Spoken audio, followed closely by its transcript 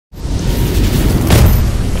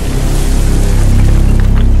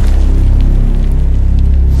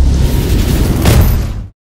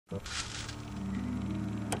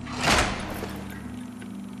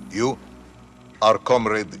are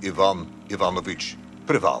Comrade Ivan Ivanovich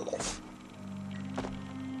Privalov.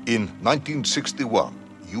 In 1961,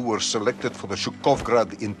 you were selected for the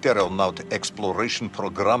Shukovgrad Internaut Exploration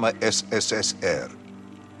Program SSSR.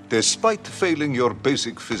 Despite failing your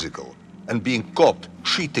basic physical and being caught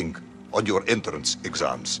cheating on your entrance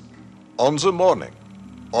exams, on the morning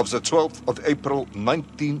of the 12th of April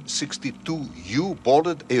 1962, you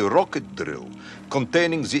boarded a rocket drill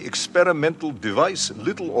containing the experimental device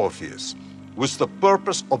Little Orpheus, with the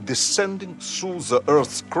purpose of descending through the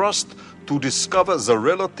Earth's crust to discover the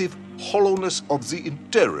relative hollowness of the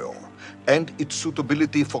interior and its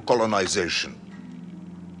suitability for colonization.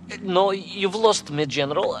 No, you've lost me,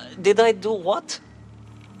 General. Did I do what?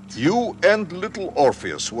 You and Little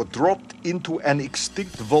Orpheus were dropped into an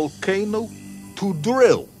extinct volcano to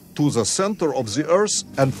drill to the center of the Earth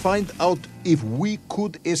and find out if we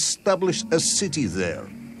could establish a city there.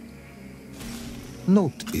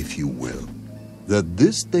 Note, if you will, that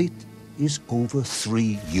this date is over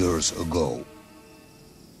 3 years ago.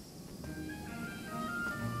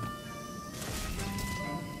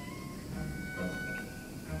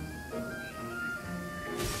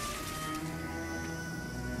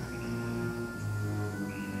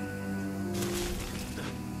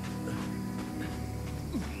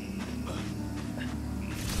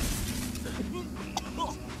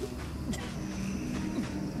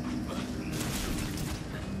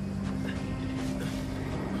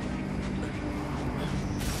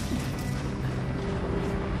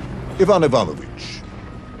 Ivan Ivanovich,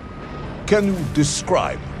 can you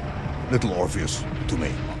describe Little Orpheus to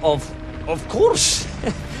me? Of course.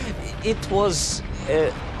 It was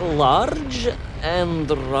large and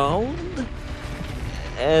round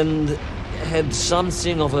and had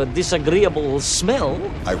something of a disagreeable smell.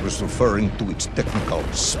 I was referring to its technical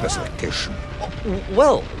specification.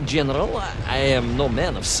 Well, General, I am no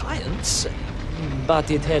man of science, but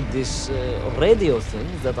it had this radio thing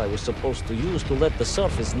that I was supposed to use to let the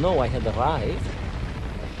surface know I had arrived.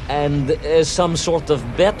 And some sort of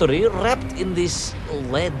battery wrapped in this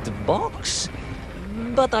lead box.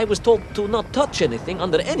 But I was told to not touch anything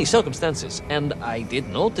under any circumstances. And I did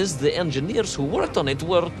notice the engineers who worked on it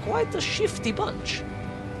were quite a shifty bunch.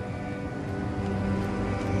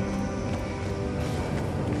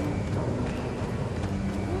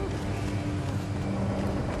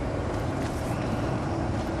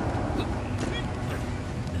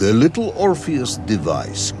 The Little Orpheus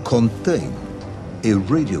device contained a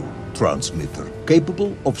radio transmitter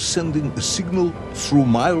capable of sending a signal through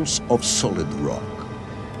miles of solid rock.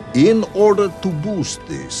 In order to boost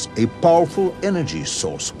this, a powerful energy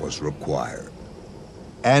source was required.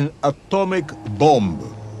 An atomic bomb,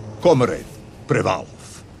 Comrade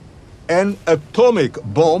Privalov. An atomic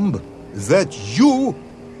bomb that you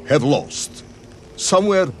have lost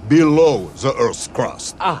somewhere below the Earth's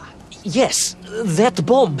crust. Yes, that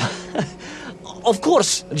bomb. Of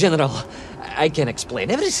course, General. I can explain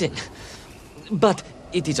everything. But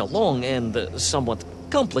it is a long and somewhat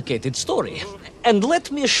complicated story. And let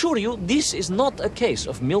me assure you, this is not a case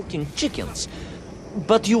of milking chickens.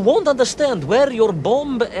 But you won't understand where your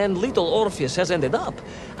bomb and Little Orpheus has ended up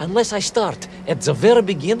unless I start at the very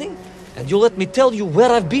beginning and you let me tell you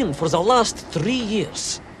where I've been for the last 3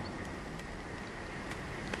 years.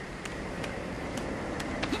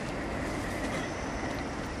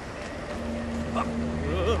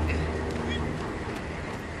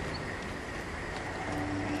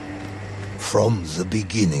 From the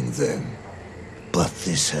beginning, then. But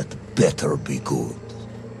this had better be good.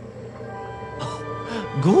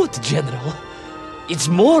 Good, General. It's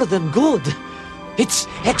more than good. It's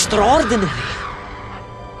extraordinary.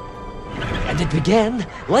 And it began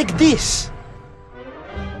like this.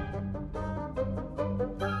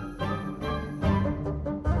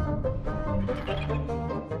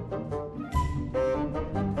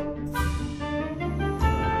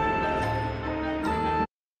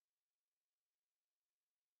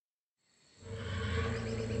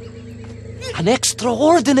 An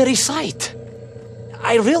extraordinary sight.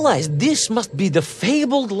 I realized this must be the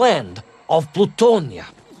fabled land of Plutonia,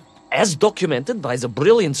 as documented by the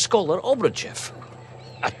brilliant scholar Obruchev.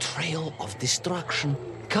 A trail of destruction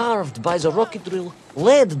carved by the rocket drill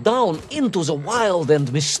led down into the wild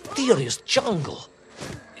and mysterious jungle.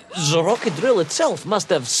 The rocket drill itself must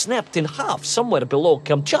have snapped in half somewhere below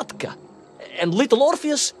Kamchatka, and Little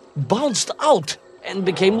Orpheus bounced out and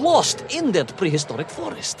became lost in that prehistoric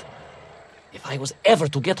forest. If I was ever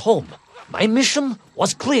to get home, my mission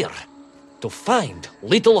was clear: to find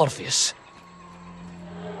Little Orpheus.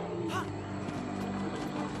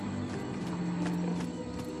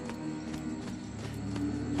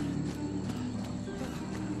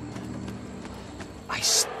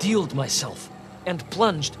 steeled myself and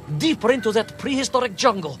plunged deeper into that prehistoric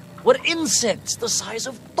jungle where insects the size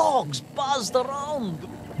of dogs buzzed around.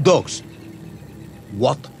 Dogs?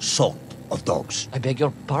 What sort of dogs? I beg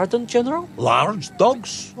your pardon, General? Large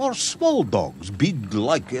dogs or small dogs? Big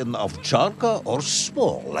like an ovcharka or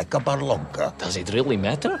small like a barlonka? Does it really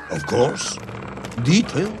matter? Of course.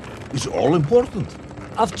 Detail is all important.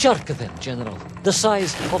 Ovcharka then, General. The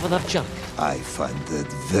size of an ovcharka. I find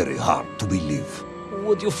it very hard to believe.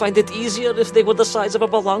 Would you find it easier if they were the size of a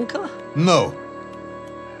balanka? No.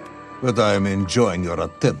 But I am enjoying your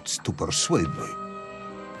attempts to persuade me.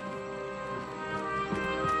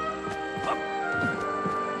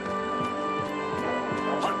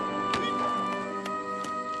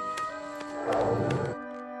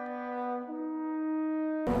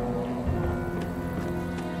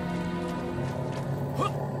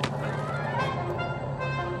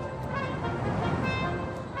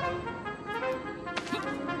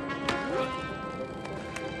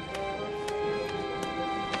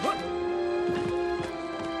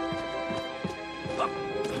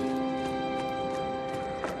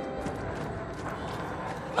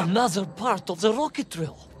 Another part of the rocket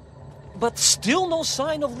drill. But still no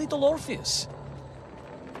sign of Little Orpheus.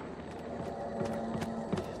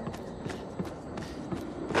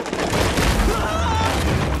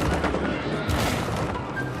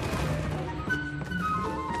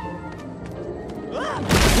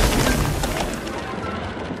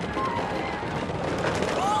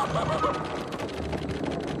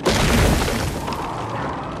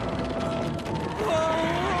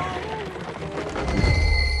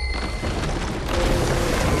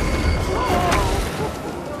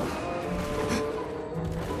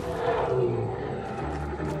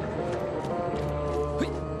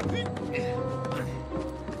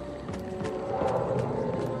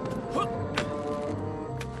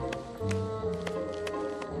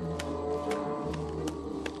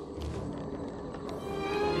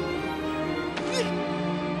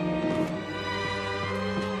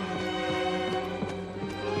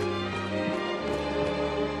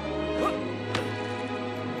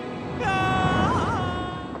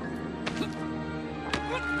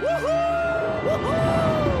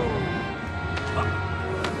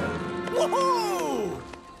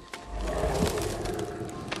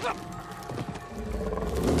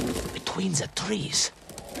 Between the trees,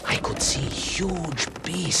 I could see huge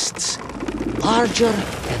beasts, larger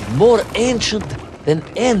and more ancient than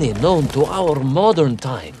any known to our modern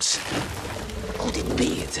times. Could it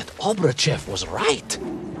be that Obruchev was right?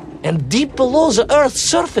 And deep below the Earth's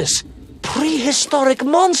surface, prehistoric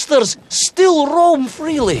monsters still roam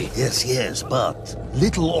freely? Yes, but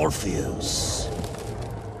Little Orpheus.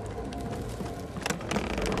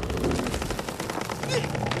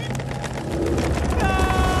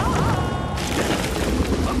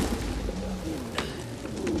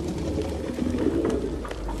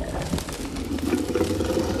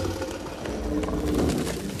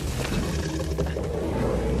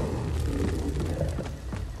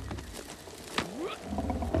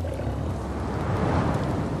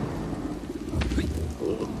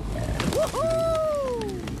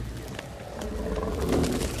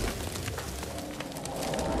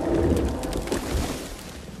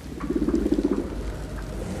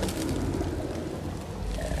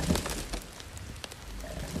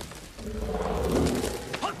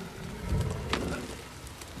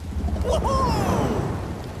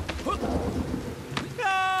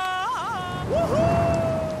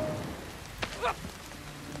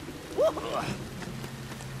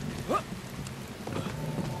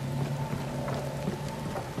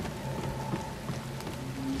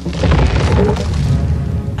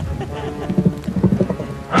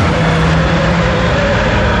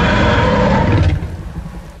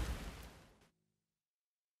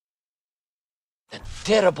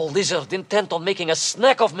 Terrible lizard intent on making a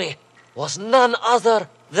snack of me was none other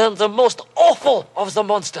than the most awful of the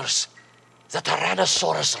monsters, the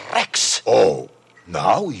Tyrannosaurus Rex. Oh,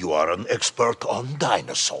 now you are an expert on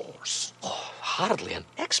dinosaurs. Oh, hardly an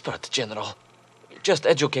expert, General. Just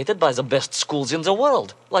educated by the best schools in the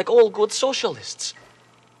world, like all good socialists.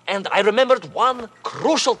 And I remembered one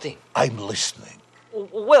crucial thing. I'm listening.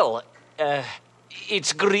 Well,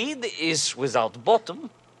 its greed is without bottom.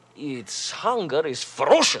 Its hunger is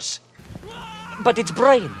ferocious, but its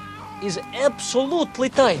brain is absolutely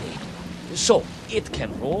tiny. So, it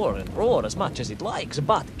can roar and roar as much as it likes,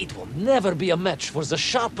 but it will never be a match for the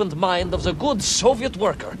sharpened mind of the good Soviet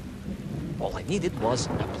worker. All I needed was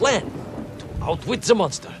a plan to outwit the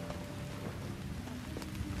monster.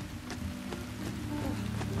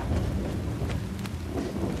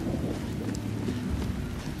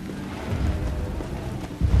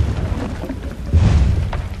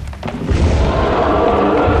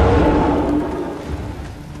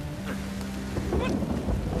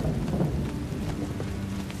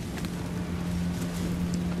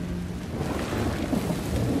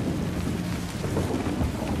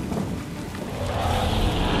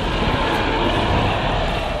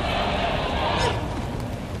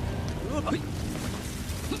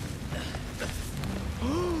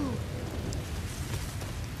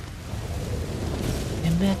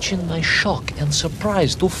 Imagine my shock and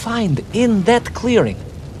surprise to find in that clearing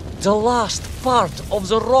the last part of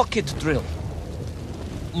the rocket drill.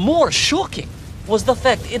 More shocking was the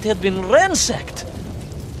fact it had been ransacked.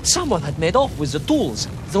 Someone had made off with the tools,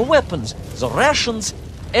 the weapons, the rations,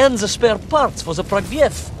 and the spare parts for the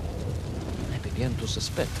Pragviev. I began to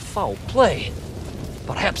suspect foul play.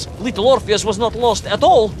 Perhaps Little Orpheus was not lost at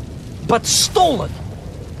all, but stolen.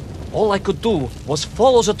 All I could do was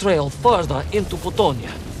follow the trail further into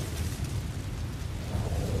Plutonia.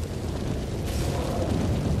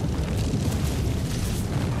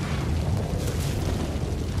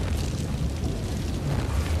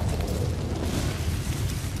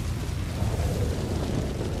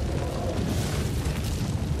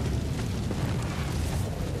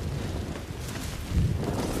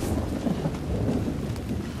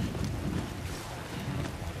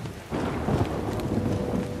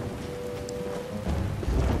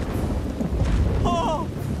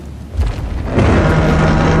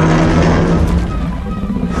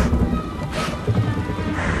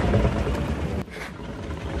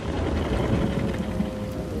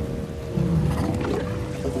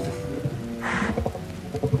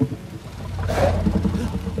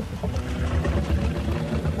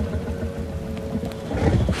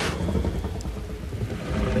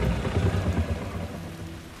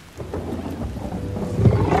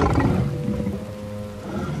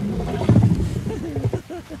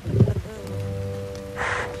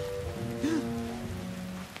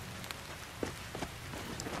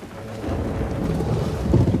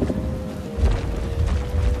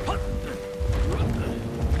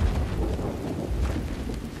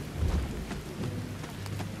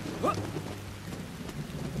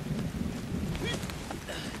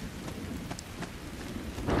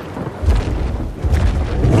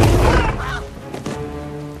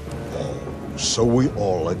 So we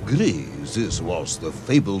all agree this was the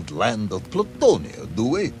fabled land of Plutonia, do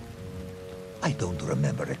we? I don't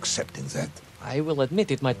remember accepting that. I will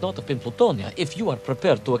admit it might not have been Plutonia if you are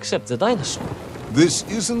prepared to accept the dinosaur. This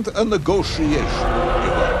isn't a negotiation,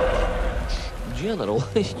 Ivan. General,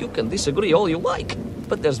 you can disagree all you like,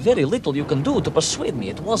 but there's very little you can do to persuade me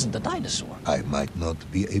it wasn't a dinosaur. I might not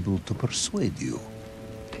be able to persuade you,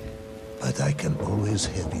 but I can always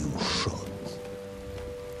have you shot.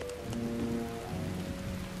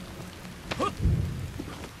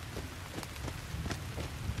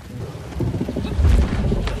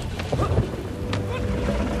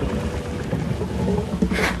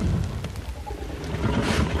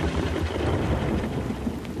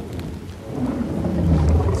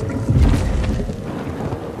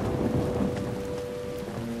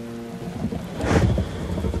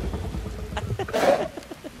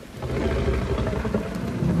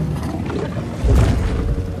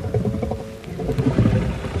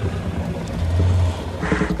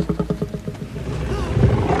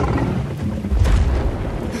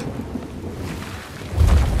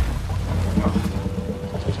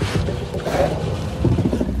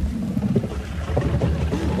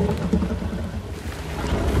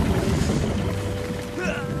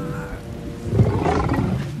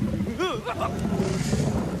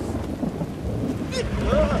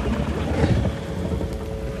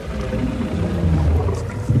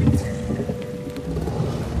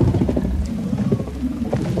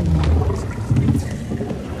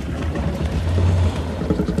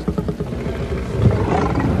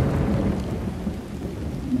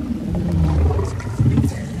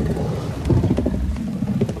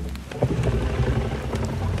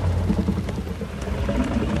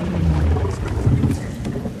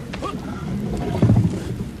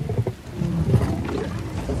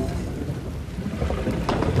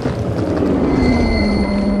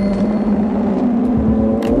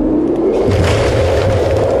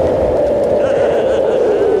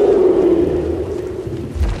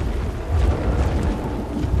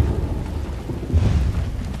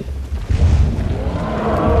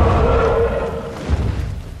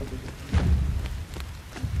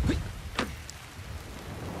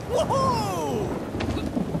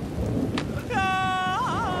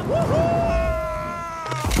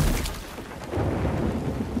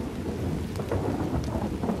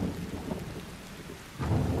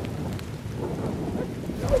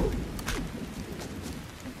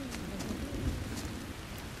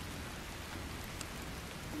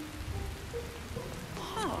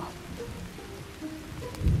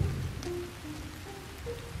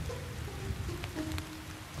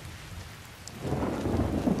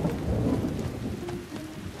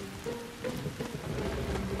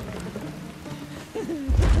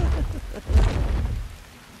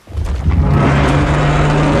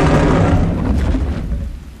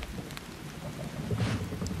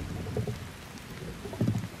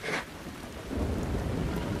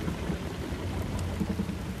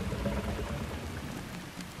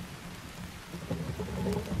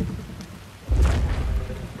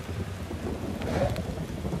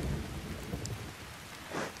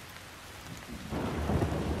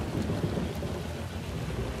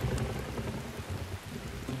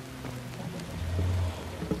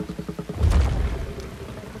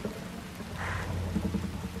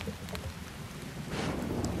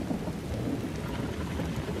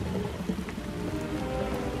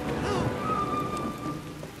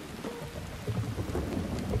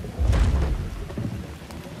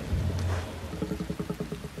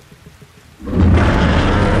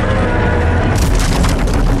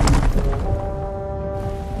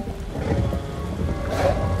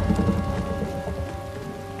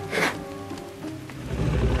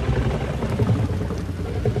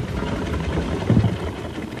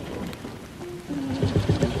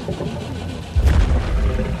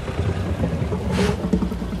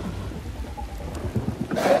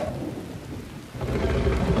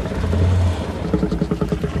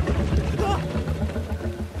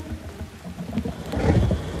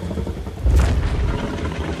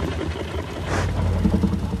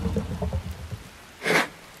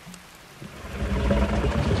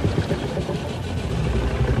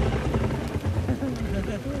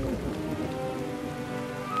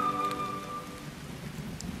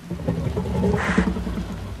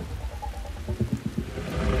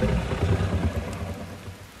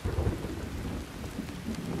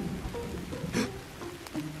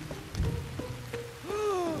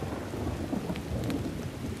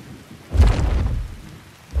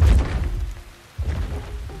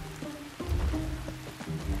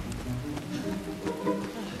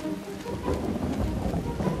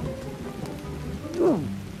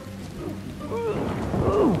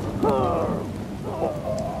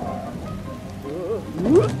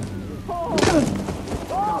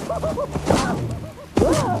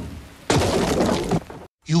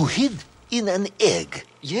 You hid in an egg.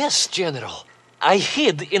 Yes, General. I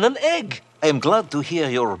hid in an egg. I am glad to hear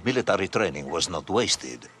your military training was not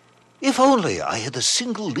wasted. If only I had a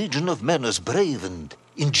single legion of men as brave and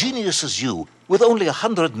ingenious as you, with only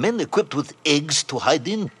 100 men equipped with eggs to hide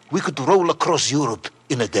in, we could roll across Europe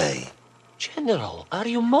in a day. General, are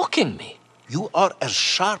you mocking me? You are as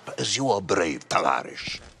sharp as you are brave,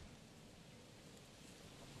 Tavarish.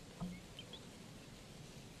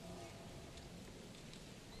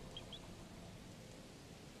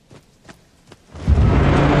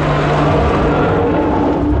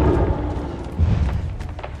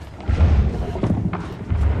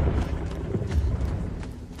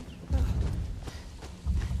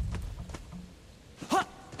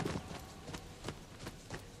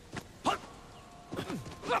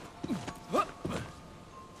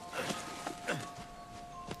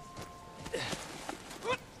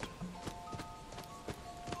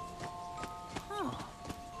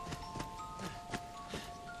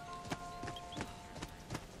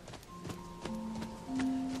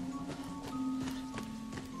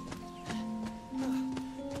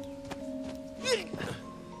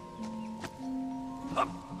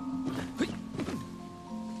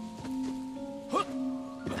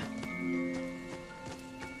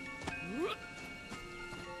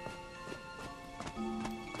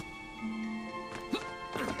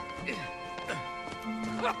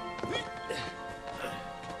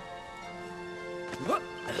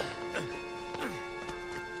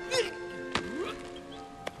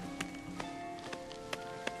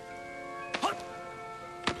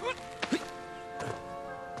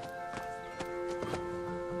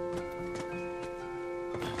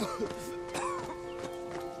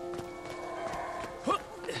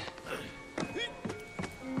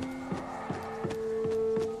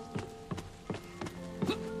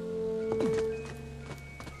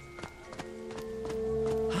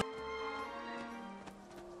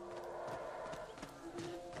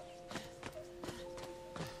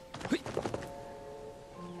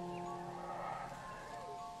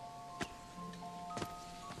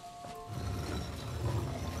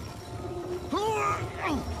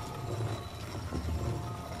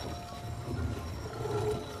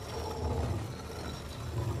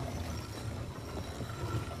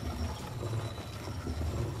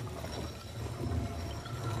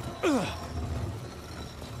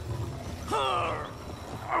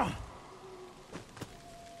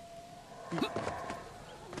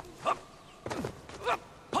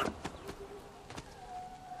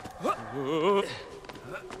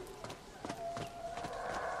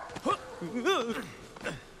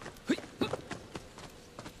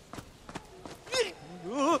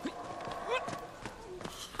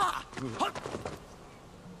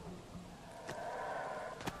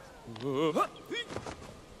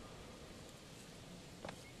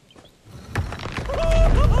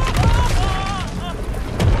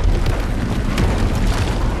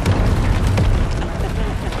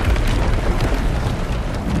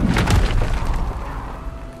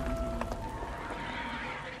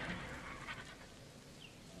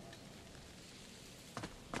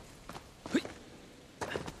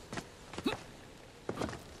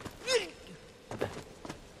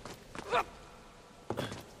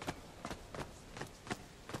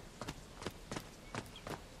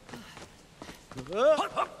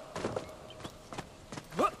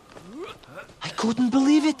 I couldn't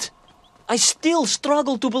believe it. I still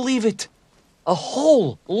struggle to believe it. A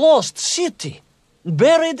whole lost city,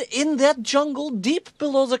 buried in that jungle deep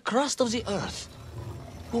below the crust of the earth.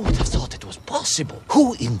 Who would have thought it was possible?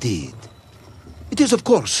 Who indeed? It is, of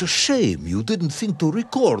course, a shame you didn't think to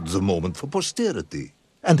record the moment for posterity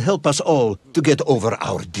and help us all to get over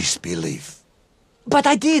our disbelief. But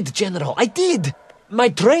I did, General, I did. My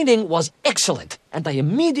training was excellent, and I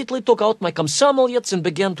immediately took out my комсомолец and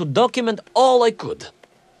began to document all I could.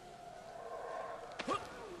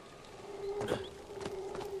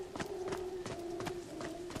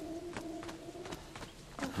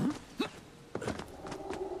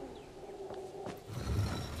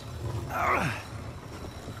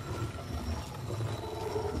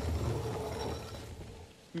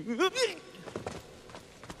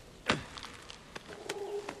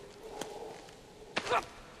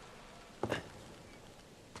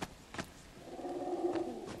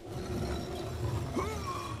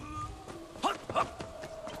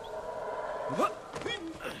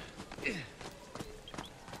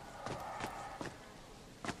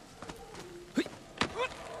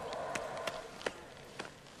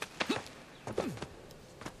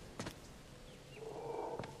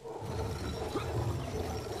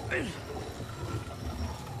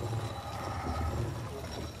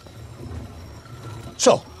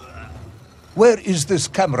 So, where is this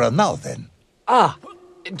camera now, then? Ah,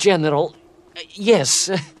 General, yes.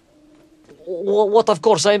 What, of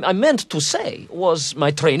course, I meant to say was my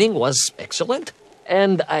training was excellent,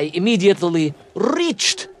 and I immediately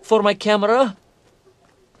reached for my camera,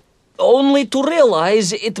 only to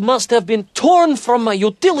realize it must have been torn from my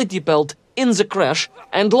utility belt in the crash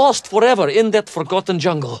and lost forever in that forgotten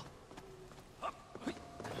jungle.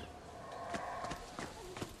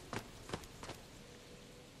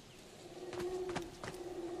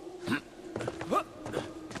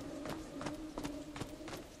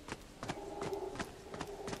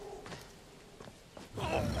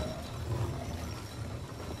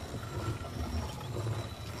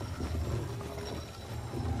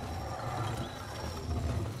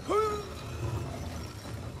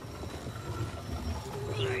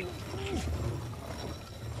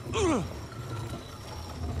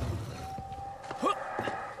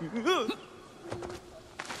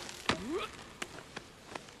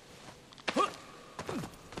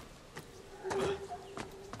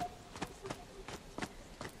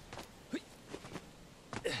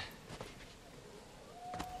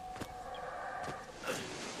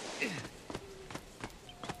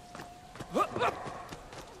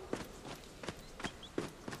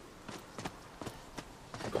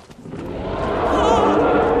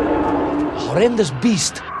 Horrendous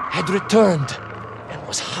beast had returned and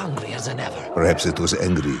was hungrier than ever. Perhaps it was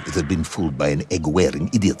angry it had been fooled by an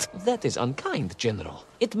egg-wearing idiot. That is unkind, General.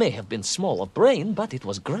 It may have been small of brain, but it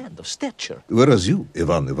was grand of stature. Whereas you,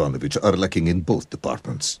 Ivan Ivanovich, are lacking in both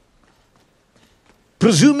departments.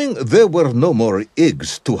 Presuming there were no more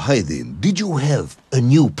eggs to hide in, did you have a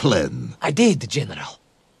new plan? I did, General.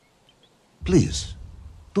 Please,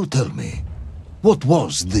 do tell me, what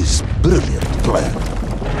was this brilliant plan?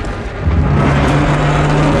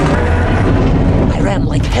 I ran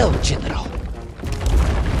like hell, General.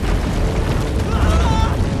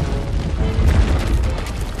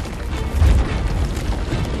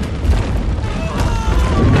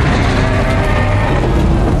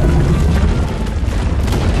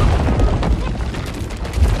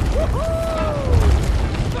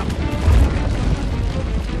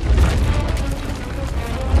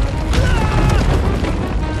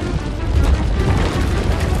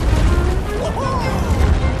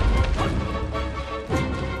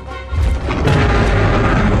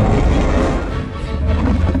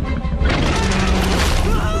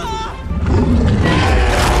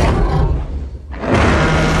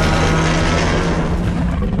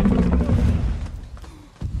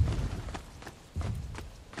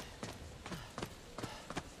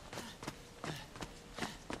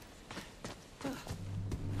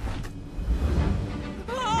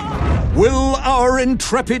 Will our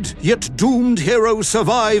intrepid yet doomed hero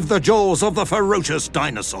survive the jaws of the ferocious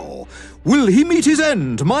dinosaur? Will he meet his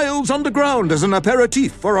end miles underground as an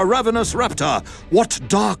aperitif for a ravenous raptor? What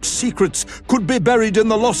dark secrets could be buried in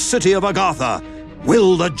the lost city of Agatha?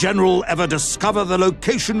 Will the general ever discover the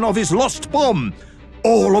location of his lost bomb?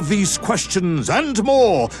 All of these questions and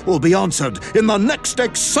more will be answered in the next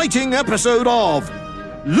exciting episode of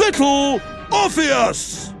Little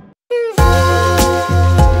Orpheus!